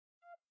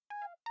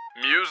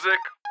Music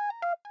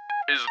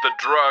is the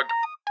drug.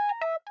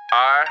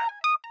 I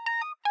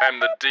am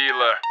the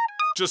dealer.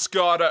 Just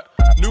got a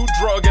new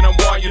drug and I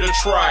want you to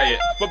try it.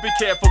 But be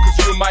careful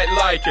cause you might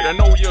like it. I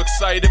know you're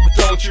excited but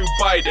don't you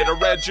bite it. I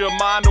read your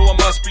mind or I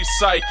must be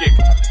psychic.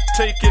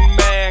 Taking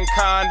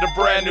mankind to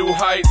brand new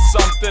heights,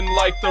 something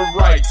like the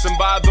rights. And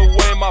by the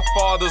way, my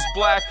father's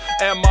black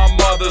and my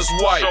mother's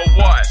white. So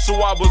what? So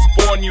I was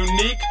born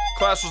unique.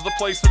 Class was the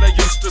place that I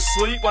used to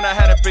sleep when I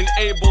hadn't been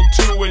able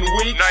to in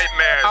weeks.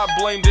 Nightmares. I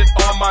blamed it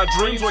on my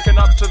dreams, waking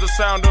up to the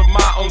sound of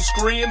my own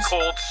screams.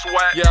 Cold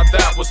sweat. Yeah,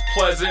 that was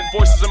pleasant.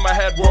 Voices in my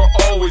head were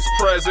always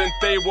present.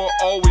 They were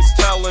always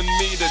telling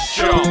me to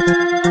jump.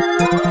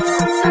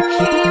 Since I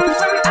came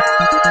from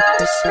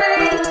outer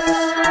space,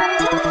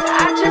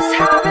 I just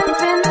haven't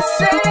been the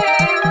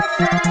same.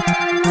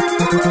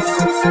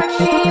 Since I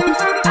came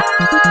from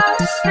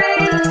outer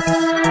space,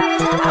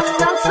 I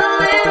felt a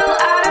little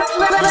out of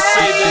place.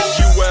 Say that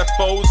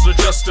UFOs are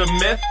just a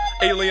myth.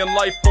 Alien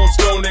life forms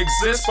don't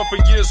exist. But for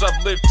years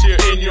I've lived here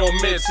in your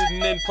midst,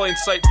 hidden in plain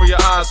sight for your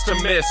eyes to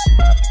miss.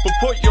 But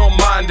put your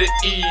mind at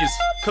ease,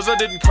 cause I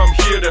didn't come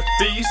here to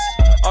feast.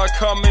 I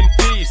come in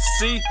peace,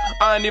 see?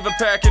 I ain't even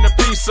packing a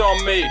piece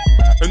on me.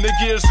 And the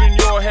gears in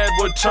your head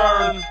would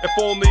turn if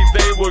only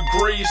they were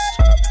greased.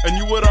 And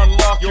you would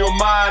unlock your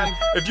mind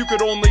if you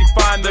could only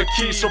find the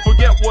key. So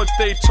forget what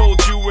they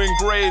told you in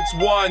grades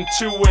 1,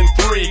 2, and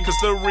 3. Cause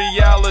the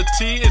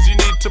reality is you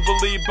need to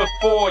believe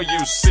before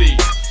you see.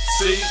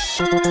 See?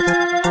 Since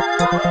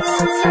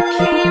I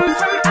came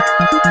from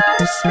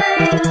outer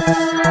space,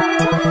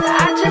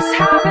 I just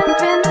haven't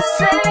been the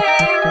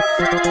same.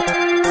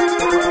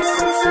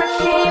 Since I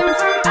came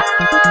from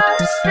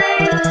outer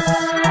space,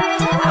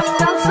 I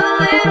felt a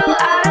little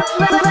out of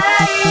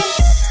place.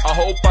 I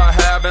hope I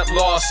haven't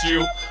lost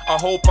you. I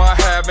hope I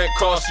haven't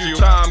cost you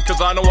time,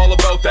 cause I know all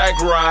about that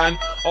grind,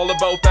 all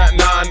about that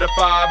 9 to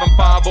 5. And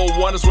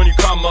 501 is when you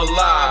come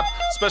alive,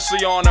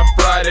 especially on a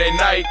Friday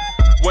night,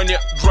 when you're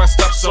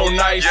dressed up so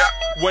nice,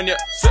 when you're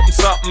sipping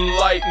something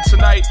light. And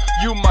tonight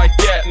you might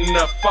get in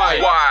a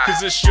fight. Why?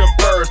 Cause it's your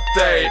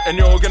birthday and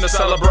you're gonna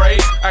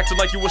celebrate, acting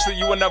like you wish that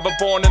you were never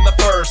born in the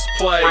first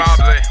place.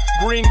 Probably.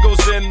 Green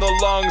goes in the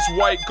lungs,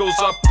 white goes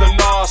up the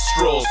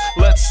nostrils.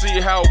 Let's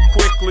see how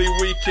quickly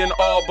we can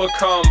all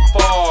become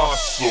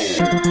fossils.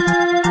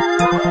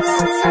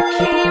 Since I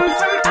came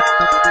from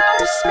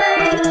outer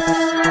space,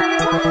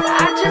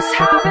 I just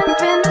haven't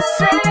been the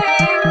same.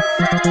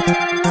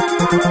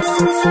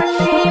 Since I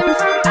came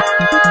from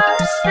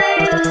outer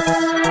space,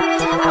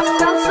 I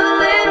felt a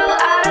little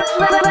out of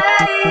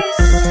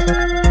place.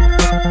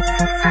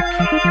 Since I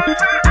came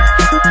from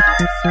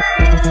outer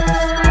space,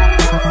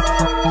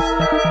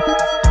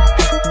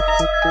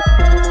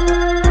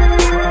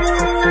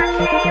 since I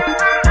came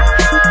from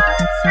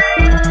outer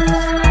space.